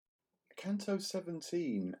Canto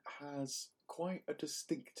 17 has quite a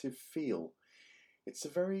distinctive feel. It's a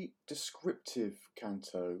very descriptive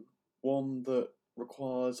canto, one that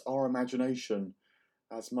requires our imagination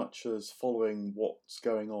as much as following what's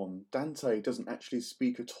going on. Dante doesn't actually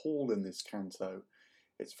speak at all in this canto.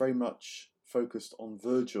 It's very much focused on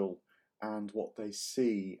Virgil and what they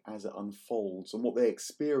see as it unfolds and what they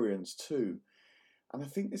experience too. And I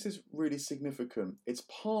think this is really significant. It's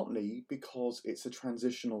partly because it's a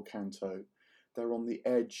transitional canto. They're on the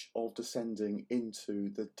edge of descending into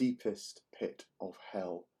the deepest pit of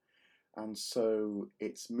hell. And so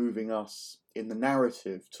it's moving us in the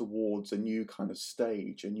narrative towards a new kind of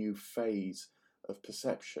stage, a new phase of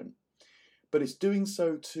perception. But it's doing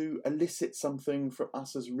so to elicit something from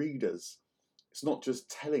us as readers. It's not just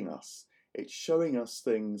telling us, it's showing us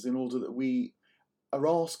things in order that we are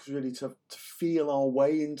asked really to feel our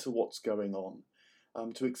way into what's going on,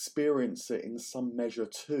 to experience it in some measure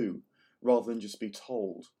too, rather than just be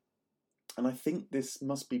told. And I think this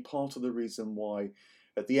must be part of the reason why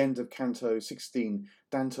at the end of Canto 16,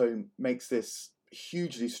 Dante makes this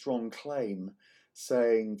hugely strong claim,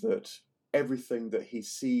 saying that everything that he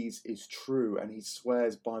sees is true, and he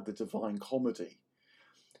swears by the Divine Comedy.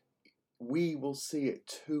 We will see it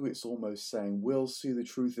too, it's almost saying. We'll see the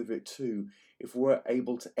truth of it too if we're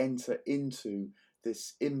able to enter into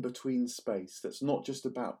this in-between space that's not just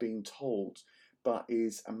about being told, but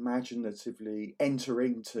is imaginatively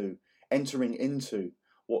entering into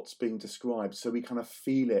what's being described, so we kind of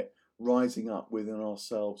feel it rising up within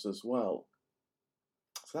ourselves as well.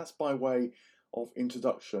 So that's by way of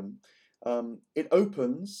introduction. It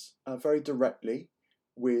opens very directly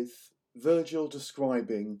with Virgil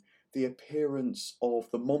describing the appearance of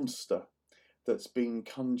the monster that's been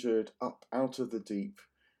conjured up out of the deep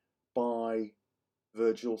by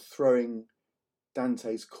Virgil throwing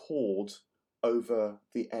Dante's cord over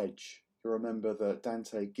the edge. You remember that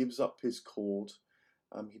Dante gives up his cord.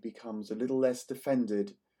 He becomes a little less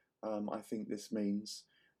defended, I think this means.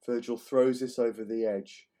 Virgil throws this over the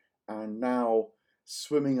edge, and now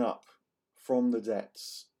swimming up from the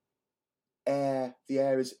depths, the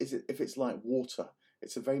air is if it's like water.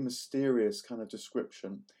 It's a very mysterious kind of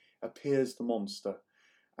description. Appears the monster,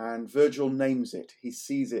 and Virgil names it. He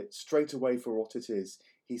sees it straight away for what it is.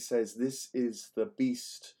 He says, this is the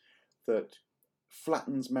beast that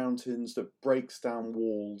flattens mountains, that breaks down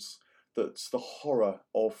walls, that's the horror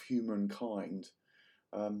of humankind.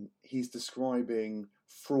 He's describing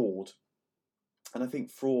fraud. And I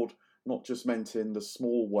think fraud not just meant in the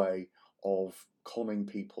small way of conning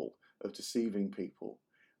people, of deceiving people,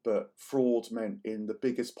 but fraud meant in the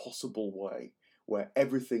biggest possible way, where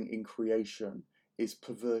everything in creation is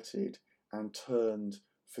perverted and turned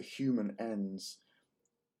for human ends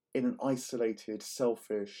in an isolated,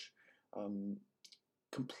 selfish,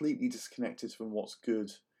 completely disconnected from what's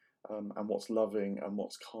good and what's loving and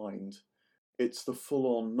what's kind. It's the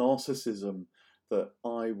full-on narcissism that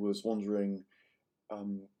I was wondering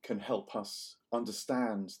can help us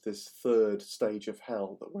understand this third stage of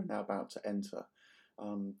hell that we're now about to enter.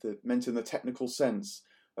 That meant in the technical sense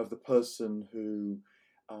of the person who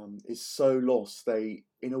is so lost they,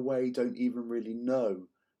 in a way, don't even really know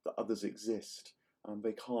that others exist.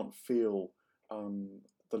 They can't feel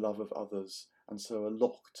the love of others, and so are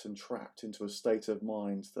locked and trapped into a state of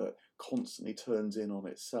mind that constantly turns in on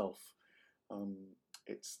itself.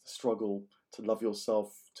 It's the struggle to love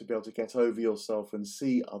yourself, to be able to get over yourself and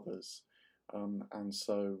see others, and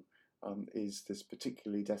so is this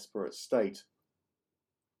particularly desperate state.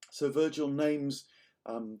 So Virgil names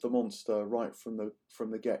the monster right from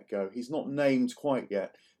the get-go. He's not named quite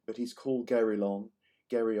yet, but he's called Geryon.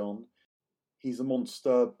 He's a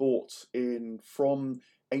monster brought in from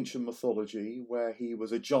ancient mythology, where he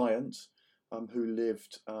was a giant who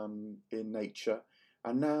lived in nature.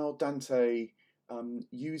 And now Dante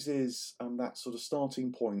uses that sort of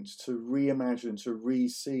starting point to reimagine, to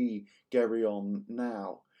re-see Geryon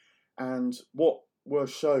now. And what we're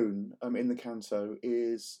shown in the canto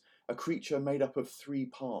is a creature made up of three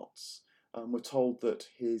parts. We're told that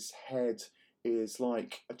his head is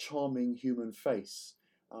like a charming human face,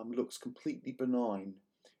 looks completely benign.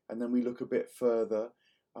 And then we look a bit further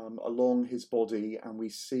along his body, and we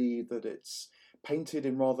see that it's painted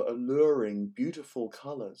in rather alluring, beautiful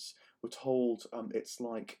colours. We're told it's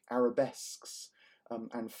like arabesques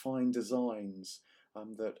and fine designs,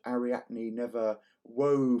 that Ariadne never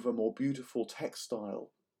wove a more beautiful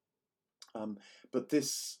textile. But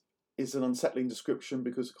this is an unsettling description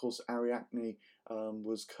because, of course, Ariadne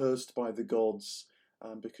was cursed by the gods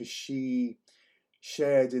because she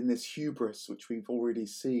shared in this hubris, which we've already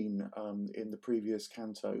seen in the previous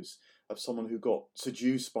cantos, of someone who got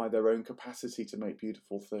seduced by their own capacity to make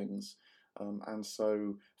beautiful things, and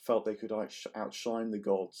so felt they could outshine the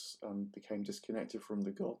gods, became disconnected from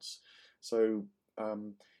the gods. So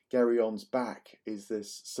Gerion's back is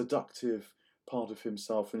this seductive part of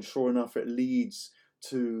himself, and sure enough, it leads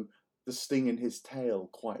to the sting in his tail,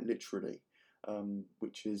 quite literally,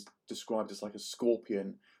 which is described as like a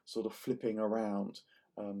scorpion sort of flipping around,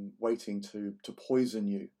 waiting to poison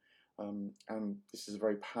you. And this is a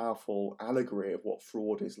very powerful allegory of what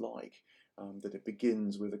fraud is like, that it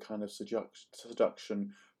begins with a kind of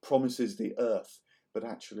seduction, promises the earth, but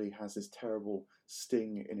actually has this terrible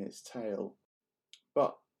sting in its tail.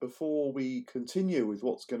 But before we continue with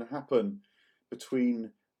what's going to happen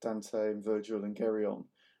between Dante and Virgil and Geryon,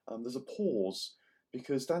 there's a pause,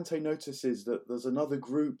 because Dante notices that there's another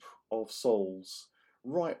group of souls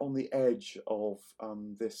right on the edge of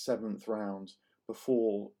this seventh round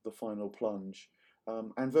before the final plunge.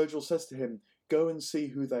 And Virgil says to him, "Go and see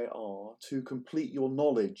who they are to complete your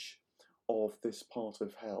knowledge of this part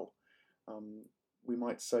of hell." We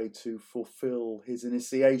might say to fulfill his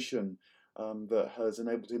initiation, that has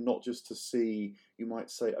enabled him not just to see, you might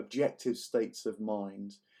say, objective states of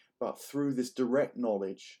mind, but through this direct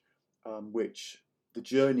knowledge, which the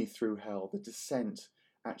journey through hell, the descent,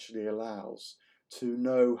 actually allows, to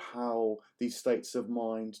know how these states of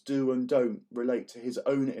mind do and don't relate to his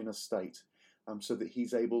own inner state, so that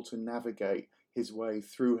he's able to navigate his way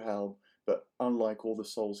through hell, but unlike all the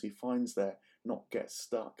souls he finds there, not get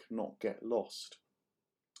stuck, not get lost.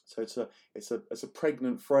 So it's a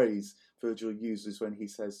pregnant phrase Virgil uses when he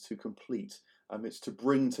says to complete. It's to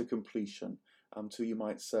bring to completion, to, you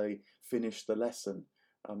might say, finish the lesson,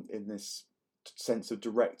 in this sense of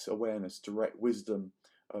direct awareness, direct wisdom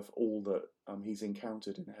of all that he's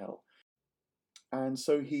encountered in hell. And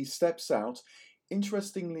so he steps out.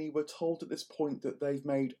 Interestingly, we're told at this point that they've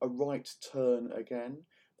made a right turn again.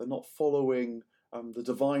 They're not following the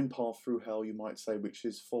divine path through hell, you might say, which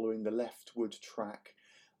is following the leftward track.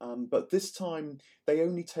 But this time they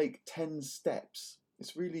only take 10 steps.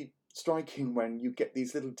 It's really striking when you get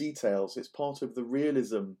these little details. It's part of the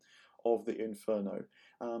realism of the Inferno.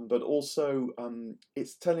 But also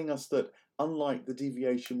it's telling us that unlike the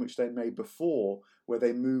deviation which they made before, where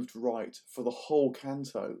they moved right for the whole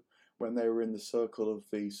canto, when they were in the circle of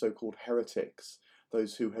the so-called heretics,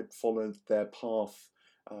 those who had followed their path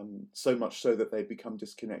so much so that they become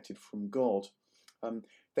disconnected from God,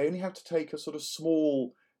 they only have to take a sort of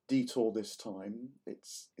small detour this time.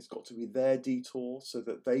 It's got to be their detour so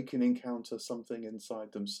that they can encounter something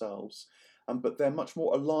inside themselves. But they're much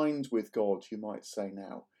more aligned with God, you might say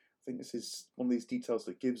now. I think this is one of these details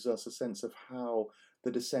that gives us a sense of how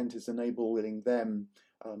the descent is enabling them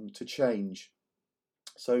to change.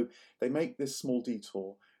 So they make this small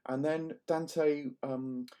detour, and then Dante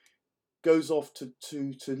goes off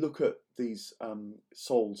to look at these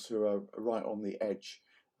souls who are right on the edge.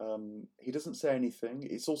 He doesn't say anything.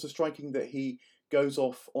 It's also striking that he goes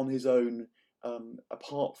off on his own,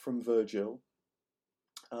 apart from Virgil.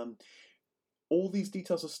 All these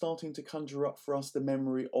details are starting to conjure up for us the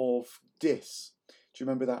memory of Dis. Do you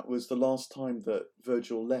remember that was the last time that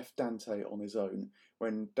Virgil left Dante on his own,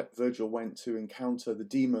 when Virgil went to encounter the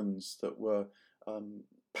demons that were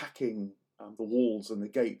packing the walls and the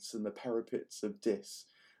gates and the parapets of Dis?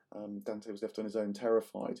 Dante was left on his own,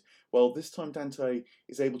 terrified. Well, this time Dante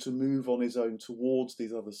is able to move on his own towards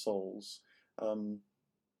these other souls.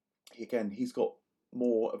 He's got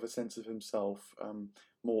more of a sense of himself,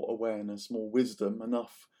 more awareness, more wisdom,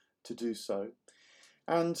 enough to do so.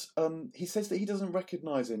 And he says that he doesn't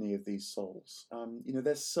recognise any of these souls.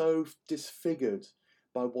 They're so disfigured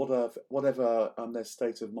by whatever their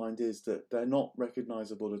state of mind is, that they're not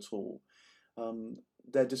recognisable at all.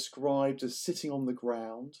 They're described as sitting on the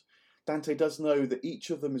ground. Dante does know that each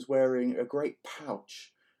of them is wearing a great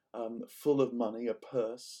pouch full of money, a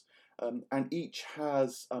purse, and each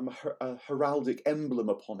has a heraldic emblem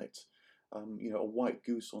upon it. A white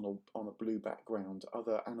goose on a blue background,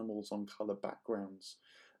 other animals on coloured backgrounds.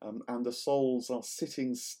 And the souls are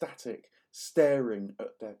sitting static, staring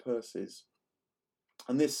at their purses.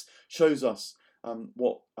 And this shows us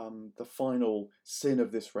what the final sin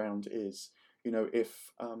of this round is.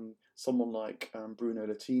 If someone like Bruno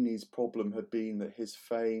Latini's problem had been that his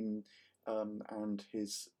fame and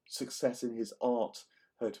his success in his art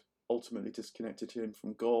had ultimately disconnected him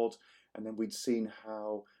from God, and then we'd seen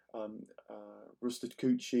how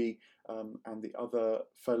Rustatucci and the other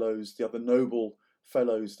fellows, the other noble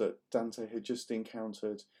fellows that Dante had just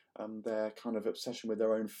encountered, their kind of obsession with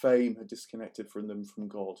their own fame had disconnected from them from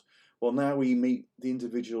God. Well, now we meet the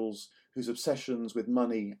individuals whose obsessions with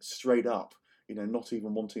money straight up, not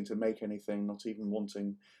even wanting to make anything, not even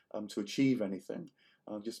wanting to achieve anything,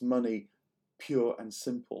 just money, pure and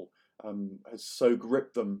simple, has so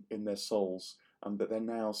gripped them in their souls that they're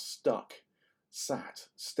now stuck, sat,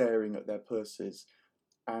 staring at their purses,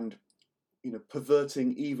 and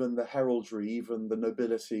perverting even the heraldry, even the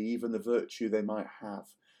nobility, even the virtue they might have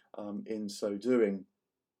in so doing.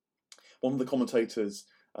 One of the commentators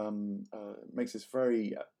makes this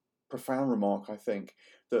very profound remark, I think,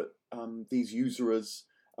 that these usurers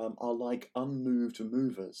are like unmoved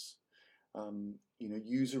movers.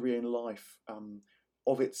 Usury in life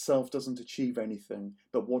of itself doesn't achieve anything,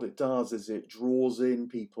 but what it does is it draws in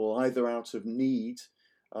people either out of need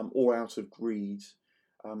or out of greed,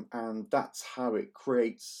 and that's how it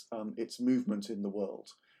creates its movement in the world.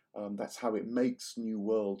 That's how it makes new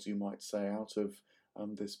worlds, you might say, out of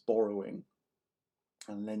this borrowing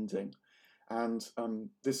and lending. And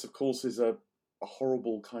this, of course, is a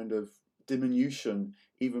horrible kind of diminution,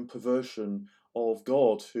 even perversion of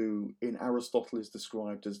God, who in Aristotle is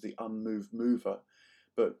described as the unmoved mover.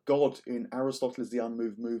 But God in Aristotle is the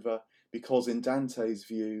unmoved mover because in Dante's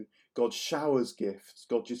view, God showers gifts,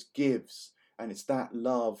 God just gives, and it's that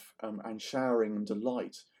love and showering and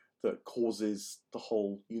delight that causes the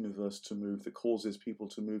whole universe to move, that causes people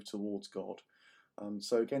to move towards God.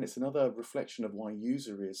 So again, it's another reflection of why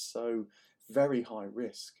usury is so very high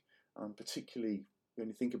risk, particularly when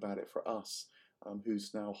you think about it for us,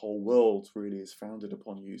 whose now whole world really is founded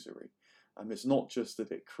upon usury. It's not just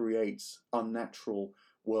that it creates unnatural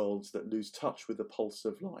worlds that lose touch with the pulse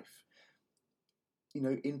of life,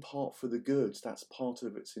 in part for the good, that's part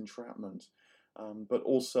of its entrapment, but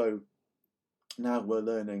also now we're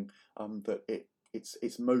learning that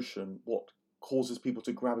its motion, what causes people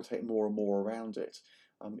to gravitate more and more around it,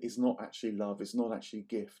 is not actually love, it's not actually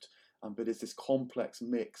gift, but it's this complex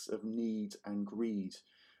mix of need and greed.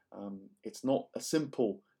 It's not a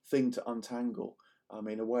simple thing to untangle.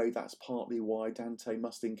 In a way, that's partly why Dante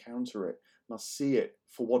must encounter it, must see it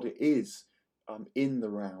for what it is in the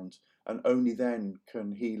round, and only then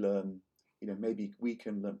can he learn, maybe we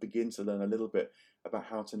can begin to learn a little bit about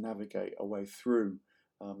how to navigate our way through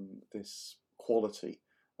this quality,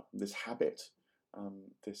 this habit,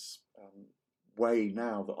 this way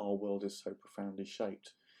now that our world is so profoundly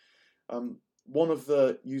shaped. One of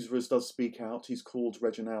the usurers does speak out. He's called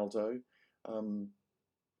Reginaldo.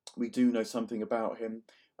 We do know something about him.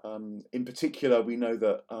 In particular, we know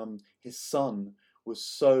that his son was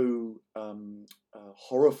so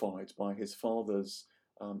horrified by his father's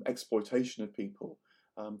exploitation of people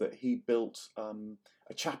that he built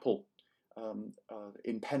a chapel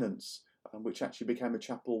in penance, which actually became a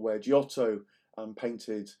chapel where Giotto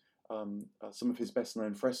painted some of his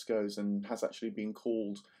best-known frescoes, and has actually been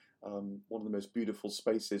called one of the most beautiful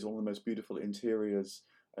spaces, one of the most beautiful interiors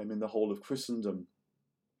in the whole of Christendom.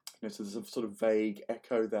 So there's a sort of vague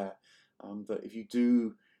echo there that if you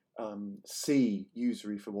do see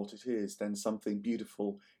usury for what it is, then something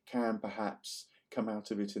beautiful can perhaps come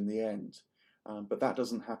out of it in the end. But that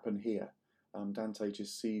doesn't happen here. Dante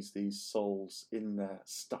just sees these souls in their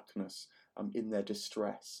stuckness, in their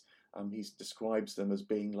distress. He describes them as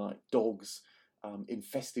being like dogs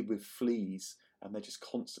infested with fleas, and they're just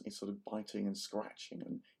constantly sort of biting and scratching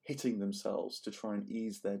and hitting themselves to try and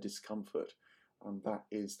ease their discomfort. That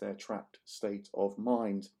is their trapped state of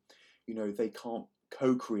mind. They can't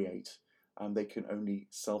co-create, and they can only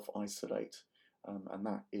self-isolate, and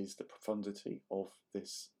that is the profundity of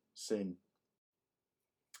this sin.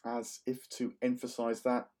 As if to emphasize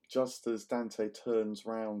that, just as Dante turns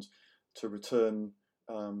round to return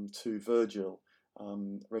to Virgil,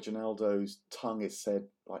 Reginaldo's tongue, is said,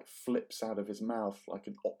 like flips out of his mouth like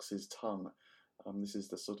an ox's tongue. This is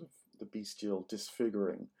the sort of the bestial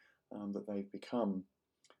disfiguring that they've become.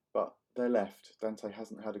 But they're left. Dante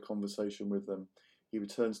hasn't had a conversation with them. He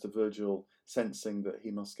returns to Virgil, sensing that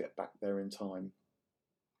he must get back there in time.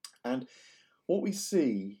 And what we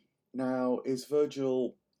see now is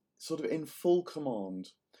Virgil sort of in full command.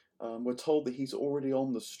 We're told that he's already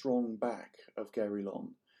on the strong back of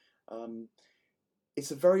Gerillon.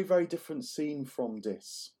 It's a very, very different scene from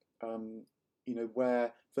Dis,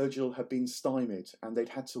 where Virgil had been stymied and they'd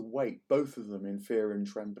had to wait, both of them in fear and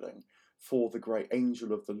trembling, for the great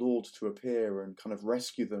angel of the Lord to appear and kind of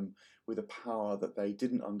rescue them with a power that they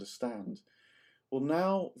didn't understand. Well,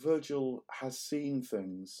 now Virgil has seen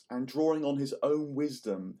things, and drawing on his own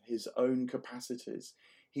wisdom, his own capacities,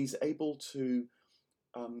 he's able to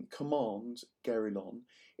command Gerylon,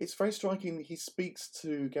 it's very striking that he speaks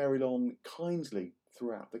to Gerylon kindly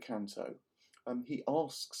throughout the canto. He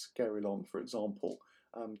asks Gerylon, for example,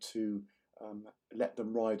 to let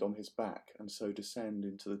them ride on his back and so descend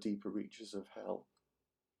into the deeper reaches of hell.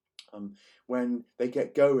 When they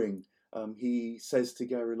get going, he says to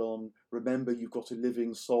Gerylon, remember you've got a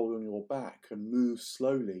living soul on your back and move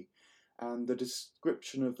slowly. And the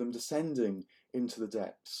description of them descending into the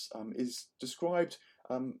depths is described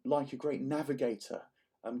like a great navigator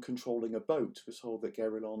controlling a boat. We're told that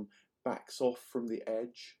Gerylon backs off from the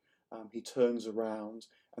edge, he turns around,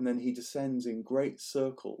 and then he descends in great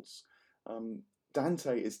circles.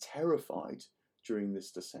 Dante is terrified during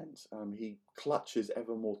this descent. He clutches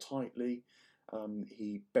ever more tightly.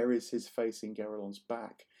 He buries his face in Gerylon's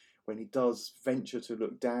back. When he does venture to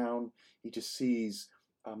look down, he just sees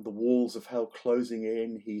the walls of hell closing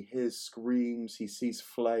in. He hears screams. He sees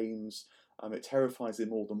flames. It terrifies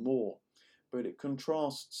him all the more. But it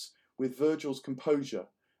contrasts with Virgil's composure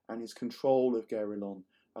and his control of Gerylon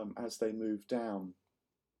as they move down.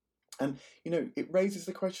 And, it raises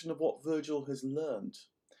the question of what Virgil has learned.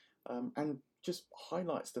 And just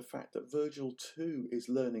highlights the fact that Virgil too is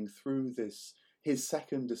learning through this, his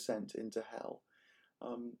second descent into hell.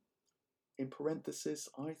 In parenthesis,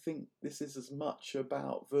 I think this is as much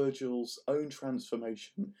about Virgil's own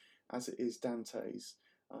transformation as it is Dante's.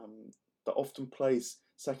 That often plays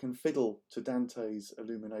second fiddle to Dante's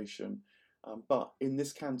illumination, but in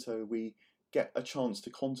this canto we get a chance to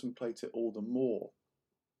contemplate it all the more.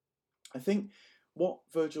 I think what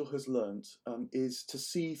Virgil has learnt is to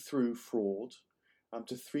see through fraud,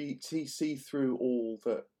 to see through all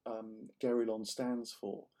that Gerylon stands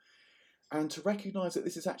for, and to recognise that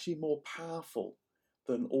this is actually more powerful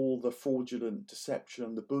than all the fraudulent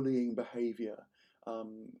deception, the bullying behaviour,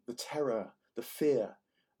 the terror, the fear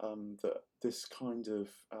that this kind of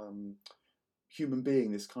human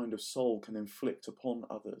being, this kind of soul can inflict upon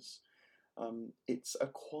others. It's a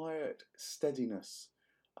quiet steadiness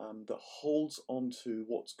that holds on to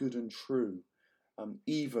what's good and true,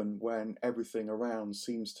 even when everything around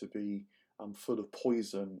seems to be full of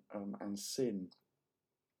poison and sin.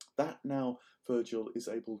 That now Virgil is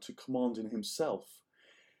able to command in himself.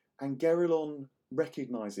 And Gerylon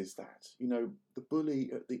recognises that. The bully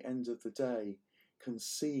at the end of the day can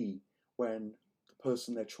see when the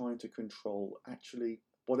person they're trying to control actually,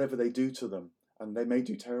 whatever they do to them, and they may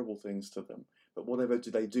do terrible things to them, but whatever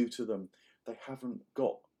do they do to them, they haven't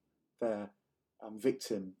got their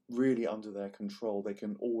victim really under their control. They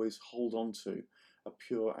can always hold on to a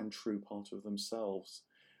pure and true part of themselves.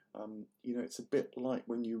 It's a bit like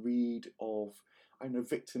when you read of,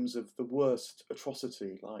 victims of the worst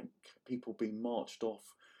atrocity, like people being marched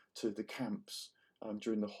off to the camps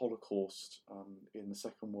during the Holocaust in the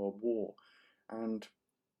Second World War. And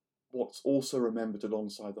what's also remembered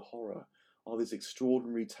alongside the horror are these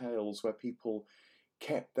extraordinary tales where people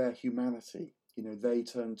kept their humanity. They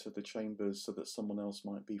turned to the chambers so that someone else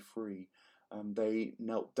might be free. They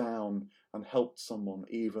knelt down and helped someone,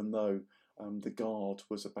 even though the guard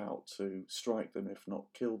was about to strike them, if not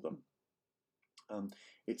kill them.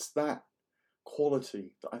 It's that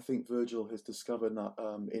quality that I think Virgil has discovered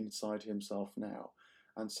inside himself now.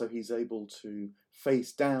 And so he's able to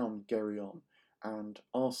face down Geryon and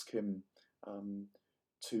ask him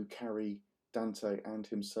to carry Dante and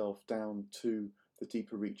himself down to the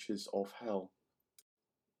deeper reaches of hell.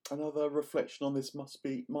 Another reflection on this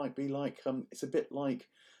might be like, it's a bit like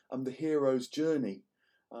the hero's journey,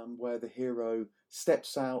 where the hero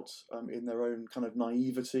steps out in their own kind of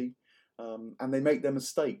naivety, and they make their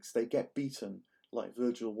mistakes. They get beaten, like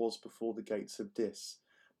Virgil was before the gates of Dis,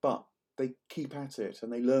 but they keep at it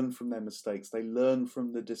and they learn from their mistakes. They learn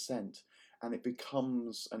from the descent, and it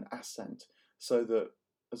becomes an ascent, so that,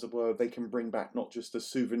 as it were, they can bring back not just a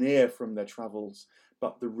souvenir from their travels,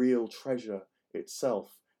 but the real treasure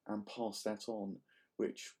itself, and pass that on,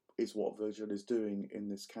 which is what Virgil is doing in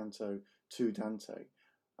this canto to Dante.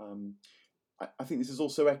 I think this is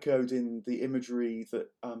also echoed in the imagery that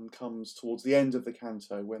comes towards the end of the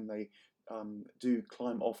canto when they do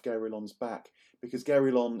climb off Gerylon's back, because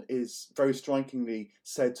Gerylon is very strikingly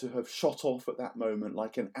said to have shot off at that moment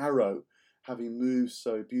like an arrow, having moved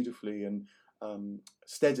so beautifully and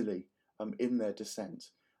steadily in their descent.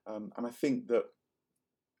 And I think that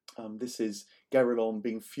this is Gerylon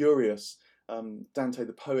being furious. Dante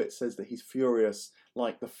the poet says that he's furious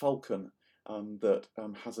like the falcon that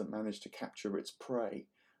hasn't managed to capture its prey.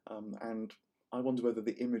 And I wonder whether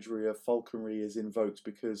the imagery of falconry is invoked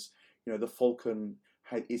because the falcon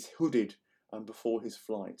is hooded before his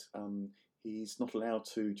flight. He's not allowed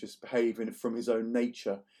to just behave from his own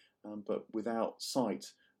nature. but without sight,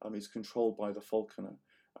 is controlled by the falconer.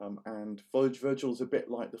 And Virgil's a bit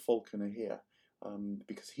like the falconer here,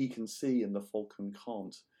 because he can see and the falcon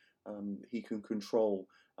can't. He can control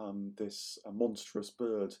this monstrous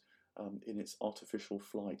bird in its artificial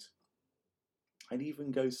flight. I'd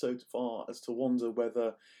even go so far as to wonder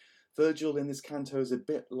whether Virgil in this canto is a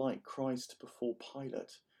bit like Christ before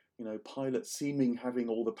Pilate. Pilate seeming having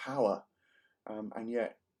all the power, and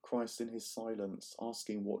yet Christ in his silence,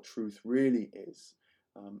 asking what truth really is,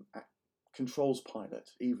 controls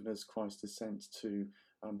Pilate, even as Christ is sent to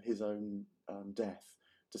his own death,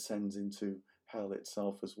 descends into hell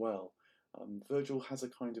itself as well. Virgil has a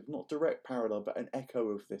kind of, not direct parallel, but an echo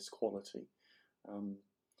of this quality.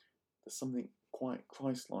 There's something quite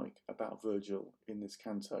Christ-like about Virgil in this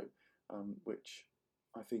canto, which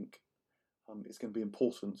I think is going to be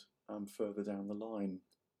important further down the line.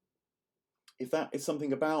 If that is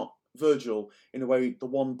something about Virgil, in a way, the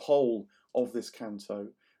one pole of this canto,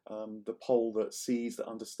 the pole that sees, that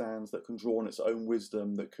understands, that can draw on its own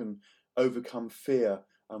wisdom, that can overcome fear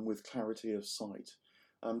with clarity of sight.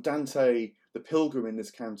 Dante, the pilgrim in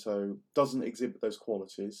this canto, doesn't exhibit those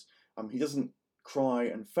qualities. He doesn't cry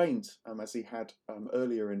and faint as he had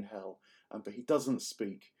earlier in hell, but he doesn't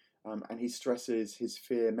speak, and he stresses his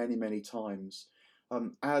fear many, many times.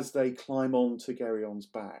 As they climb on to Geryone's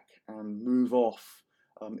back and move off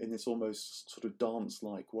in this almost sort of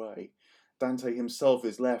dance-like way, Dante himself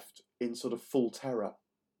is left in sort of full terror.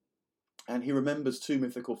 And he remembers two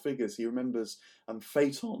mythical figures. He remembers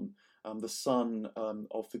Phaeton, the son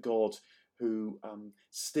of the god who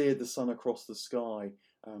steered the sun across the sky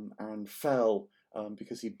and fell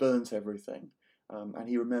because he burnt everything. And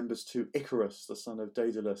he remembers too Icarus, the son of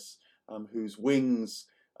Daedalus, whose wings,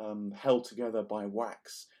 held together by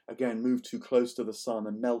wax, again moved too close to the sun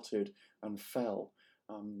and melted and fell.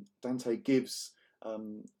 Dante gives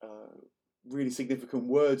really significant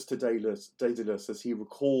words to Daedalus as he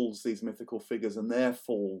recalls these mythical figures and their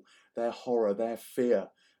fall, their horror, their fear,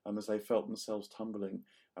 as they felt themselves tumbling.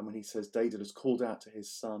 And when he says, Daedalus called out to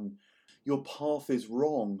his son, "Your path is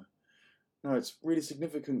wrong." Now, it's really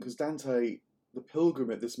significant because Dante, the pilgrim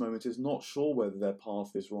at this moment, is not sure whether their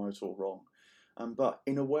path is right or wrong. But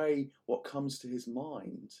in a way, what comes to his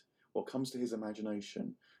mind, what comes to his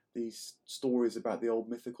imagination, these stories about the old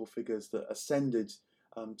mythical figures that ascended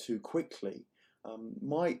too quickly,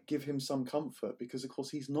 might give him some comfort, because of course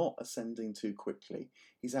he's not ascending too quickly.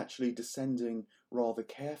 He's actually descending rather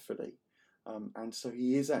carefully. And so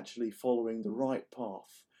he is actually following the right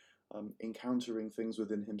path, encountering things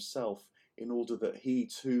within himself in order that he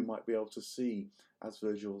too might be able to see, as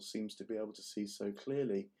Virgil seems to be able to see so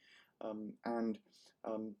clearly.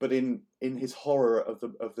 But in his horror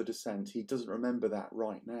of the descent, he doesn't remember that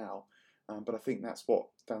right now. But I think that's what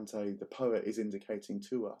Dante, the poet, is indicating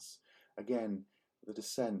to us. Again, the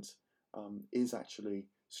descent is actually,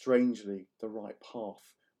 strangely, the right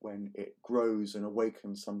path when it grows and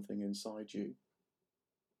awakens something inside you.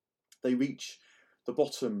 They reach the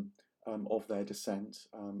bottom of their descent,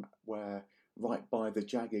 where right by the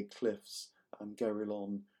jagged cliffs,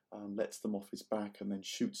 Geryon lets them off his back and then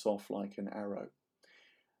shoots off like an arrow.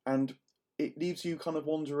 And it leaves you kind of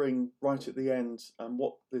wondering right at the end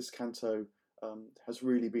what this canto has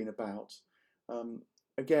really been about.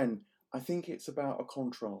 Again, I think it's about a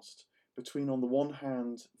contrast between, on the one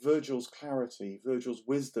hand, Virgil's clarity, Virgil's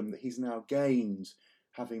wisdom that he's now gained,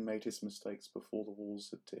 having made his mistakes before the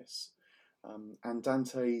walls of Dis, and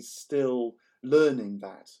Dante's still learning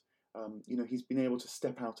that. He's been able to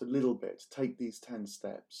step out a little bit, take these 10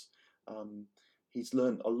 steps. He's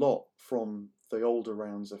learned a lot from the older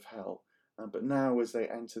rounds of hell, but now as they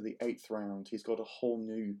enter the 8th round, he's got a whole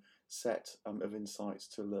new set of insights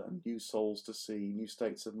to learn, new souls to see, new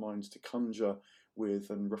states of minds to conjure with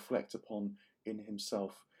and reflect upon in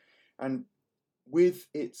himself. And with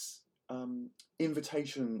its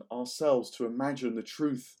invitation ourselves to imagine the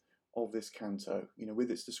truth of this canto, with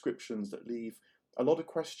its descriptions that leave a lot of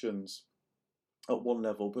questions at one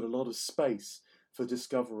level, but a lot of space for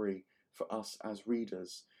discovery for us as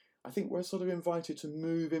readers, I think we're sort of invited to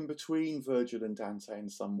move in between Virgil and Dante in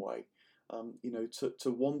some way,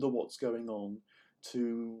 to wonder what's going on,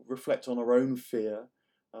 to reflect on our own fear,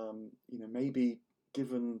 maybe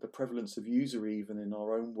given the prevalence of usury even in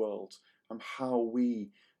our own world, and how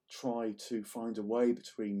we try to find a way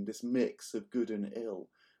between this mix of good and ill,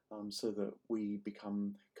 so that we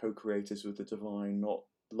become co-creators with the divine, not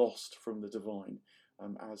lost from the divine,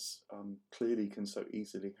 as clearly can so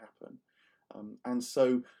easily happen. And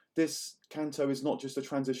so this canto is not just a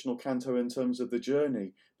transitional canto in terms of the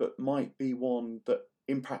journey, but might be one that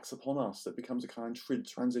impacts upon us, that becomes a kind of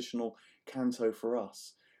transitional canto for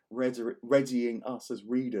us, readying us as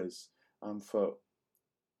readers for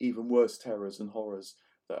even worse terrors and horrors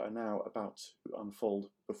that are now about to unfold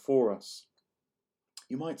before us.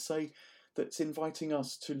 You might say that it's inviting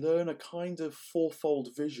us to learn a kind of fourfold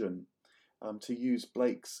vision, to use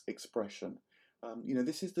Blake's expression.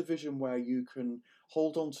 This is the vision where you can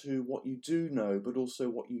hold on to what you do know, but also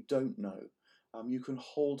what you don't know. You can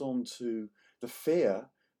hold on to the fear,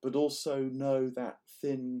 but also know that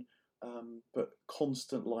thin but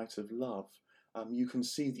constant light of love. You can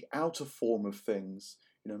see the outer form of things,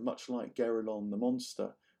 much like Gerylon the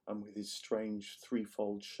monster, with his strange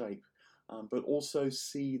threefold shape, but also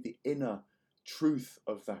see the inner truth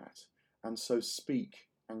of that, and so speak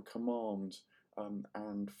and command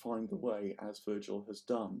and find the way as Virgil has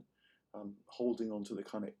done, holding on to the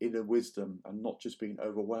kind of inner wisdom and not just being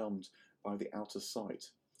overwhelmed by the outer sight.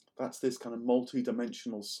 That's this kind of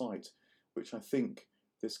multi-dimensional sight, which I think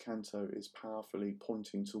this canto is powerfully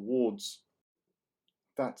pointing towards.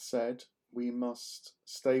 That said, we must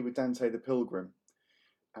stay with Dante the Pilgrim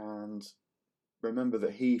and remember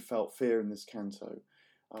that he felt fear in this canto.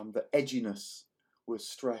 The edginess was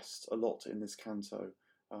stressed a lot in this canto.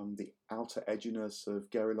 The outer edginess of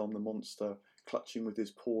Gerylon the monster clutching with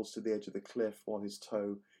his paws to the edge of the cliff while his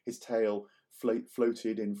tail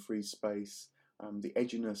floated in free space. The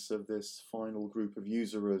edginess of this final group of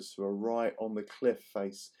usurers who are right on the cliff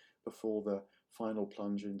face before the final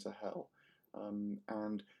plunge into hell.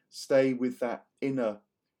 And stay with that inner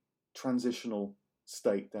transitional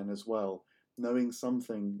state then as well, knowing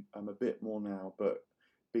something a bit more now, but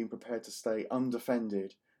being prepared to stay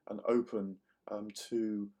undefended and open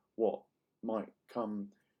to what might come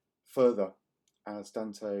further as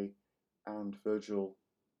Dante and Virgil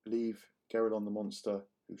leave Gerylon the monster,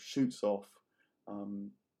 who shoots off.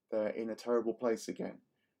 They're in a terrible place again,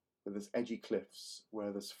 where there's edgy cliffs,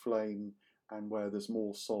 where there's flame, and where there's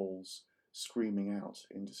more souls screaming out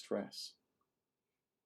in distress.